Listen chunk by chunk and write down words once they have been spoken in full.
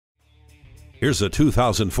Here's a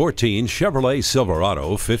 2014 Chevrolet Silverado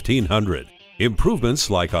 1500.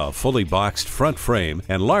 Improvements like a fully boxed front frame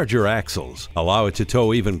and larger axles allow it to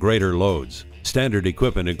tow even greater loads. Standard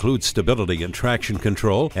equipment includes stability and traction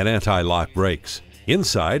control and anti-lock brakes.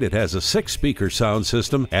 Inside, it has a 6-speaker sound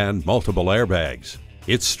system and multiple airbags.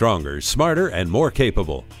 It's stronger, smarter, and more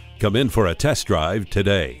capable. Come in for a test drive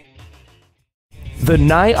today. The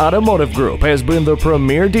Nye Automotive Group has been the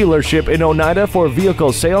premier dealership in Oneida for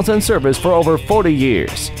vehicle sales and service for over 40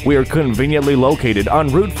 years. We are conveniently located on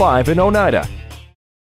Route 5 in Oneida.